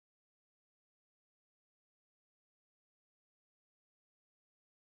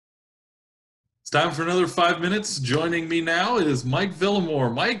Time for another 5 minutes. Joining me now is Mike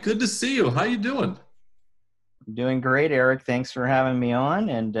Villamor. Mike, good to see you. How you doing? Doing great, Eric. Thanks for having me on,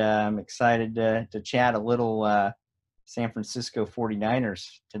 and I'm excited to chat a little San Francisco 49ers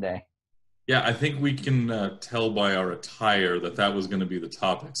today. Yeah, I think we can tell by our attire that that was going to be the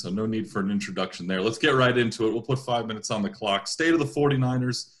topic, so no need for an introduction there. Let's get right into it. We'll put 5 minutes on the clock. State of the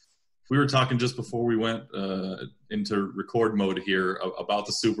 49ers. We were talking just before we went into record mode here about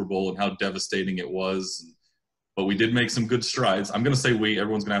the Super Bowl and how devastating it was, but we did make some good strides. I'm going to say we,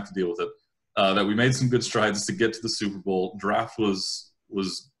 everyone's going to have to deal with it. That we made some good strides to get to the Super Bowl. Draft was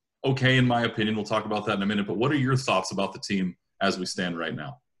okay in my opinion. We'll talk about that in a minute. But what are your thoughts about the team as we stand right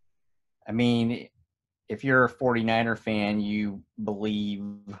now? I mean, if you're a 49er fan, you believe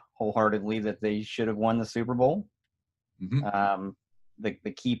wholeheartedly that they should have won the Super Bowl. Mm-hmm.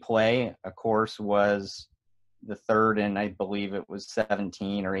 The key play, of course, was the third, and I believe it was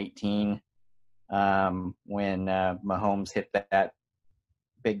 17 or 18 when Mahomes hit that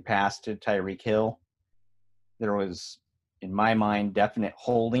big pass to Tyreek Hill. There was, in my mind, definite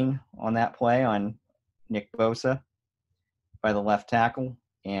holding on that play on Nick Bosa by the left tackle.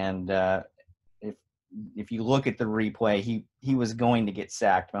 And if you look at the replay, he was going to get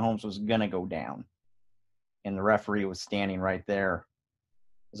sacked. Mahomes was going to go down. And the referee was standing right there.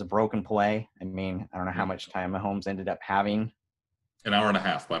 It was a broken play. I mean, I don't know how much time Mahomes ended up having. An hour and a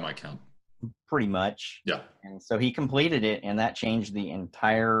half by my count. Pretty much. Yeah. And so he completed it, and that changed the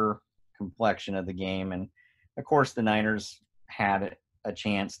entire complexion of the game. And, of course, the Niners had a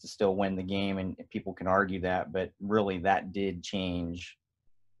chance to still win the game, and people can argue that, but really that did change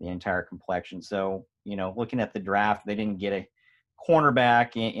the entire complexion. So, looking at the draft, they didn't get a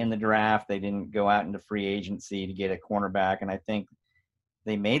cornerback in the draft. They didn't go out into free agency to get a cornerback, and I think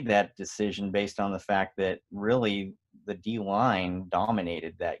they made that decision based on the fact that really the D-line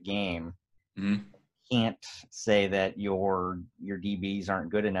dominated that game. Mm-hmm. Can't say that your DBs aren't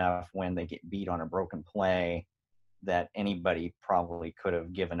good enough when they get beat on a broken play that anybody probably could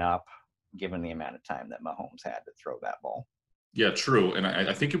have given up given the amount of time that Mahomes had to throw that ball. Yeah, true. And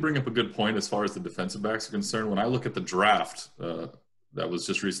I think you bring up a good point as far as the defensive backs are concerned. When I look at the draft that was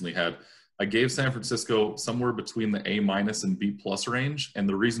just recently had, I gave San Francisco somewhere between the A- and B+ range. And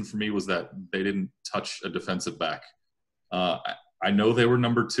the reason for me was that they didn't touch a defensive back. I know they were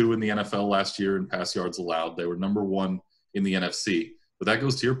number 2 in the NFL last year in pass yards allowed. They were number 1 in the NFC. But that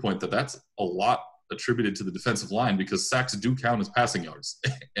goes to your point that that's a lot attributed to the defensive line because sacks do count as passing yards.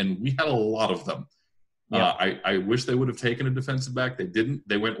 And we had a lot of them. Yeah. I wish they would have taken a defensive back. They didn't.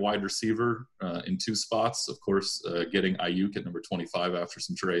 They went wide receiver in 2 spots. Of course, getting Ayuk at number 25 after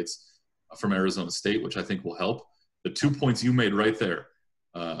some trades from Arizona State, which I think will help. The 2 points you made right there,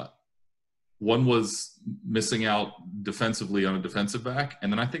 one was missing out defensively on a defensive back.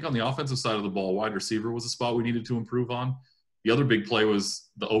 And then I think on the offensive side of the ball, wide receiver was a spot we needed to improve on. The other big play was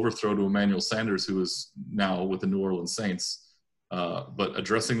the overthrow to Emmanuel Sanders, who is now with the New Orleans Saints. But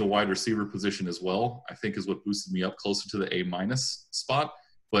addressing the wide receiver position as well, I think is what boosted me up closer to the A- spot.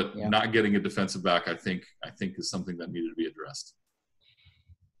 But not getting a defensive back, I think is something that needed to be addressed.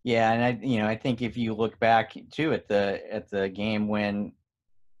 Yeah, and I think if you look back too at the game when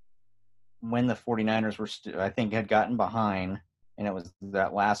the 49ers were, I think, had gotten behind, and it was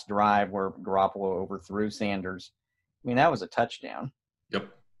that last drive where Garoppolo overthrew Sanders. I mean, that was a touchdown. Yep.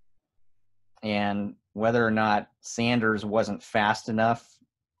 And whether or not Sanders wasn't fast enough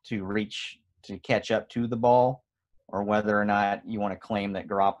to catch up to the ball, or whether or not you want to claim that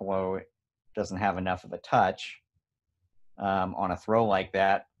Garoppolo doesn't have enough of a touch on a throw like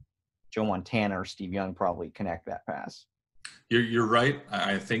that, Joe Montana or Steve Young probably connect that pass. You're right.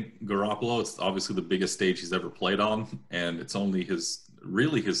 I think Garoppolo, it's obviously the biggest stage he's ever played on, and it's only his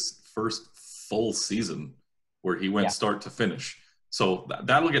first full season where he went start to finish. So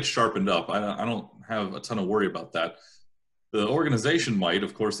that'll get sharpened up. I don't have a ton of worry about that. The organization might,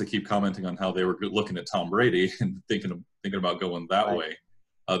 of course, they keep commenting on how they were looking at Tom Brady and thinking about going that way.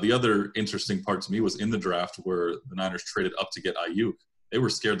 The other interesting part to me was in the draft where the Niners traded up to get Ayuk. They were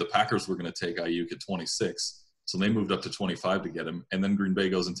scared the Packers were going to take Ayuk at 26. So they moved up to 25 to get him. And then Green Bay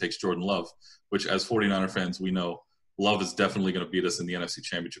goes and takes Jordan Love, which as 49er fans, we know Love is definitely going to beat us in the NFC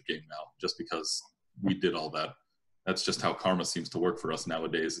Championship game now just because we did all that. That's just how karma seems to work for us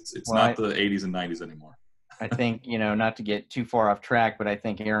nowadays. It's not the 80s and 90s anymore. I think, not to get too far off track, but I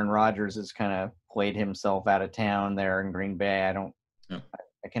think Aaron Rodgers has kind of played himself out of town there in Green Bay.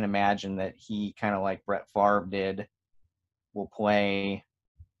 I can imagine that he, kind of like Brett Favre did, will play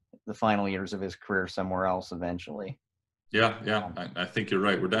the final years of his career somewhere else eventually. Yeah. I think you're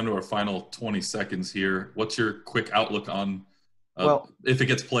right. We're down to our final 20 seconds here. What's your quick outlook on If it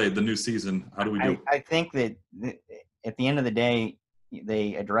gets played, the new season, how do we do? I think that at the end of the day,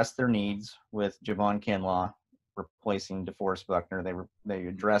 they addressed their needs with Javon Kinlaw replacing DeForest Buckner. They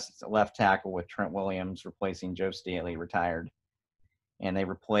addressed left tackle with Trent Williams replacing Joe Staley, retired. And they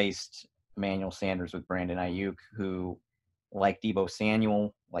replaced Emmanuel Sanders with Brandon Ayuk, who, like Deebo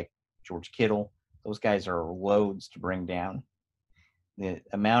Samuel, like George Kittle, those guys are loads to bring down. The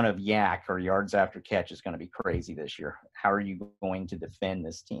amount of yak or yards after catch is going to be crazy this year. How are you going to defend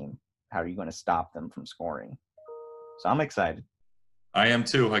this team? How are you going to stop them from scoring? So I'm excited. I am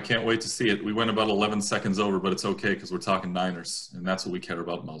too. I can't wait to see it. We went about 11 seconds over, but it's okay because we're talking Niners, and that's what we care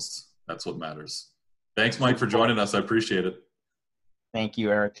about most. That's what matters. Thanks, Mike, for joining us. I appreciate it. Thank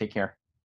you, Eric. Take care.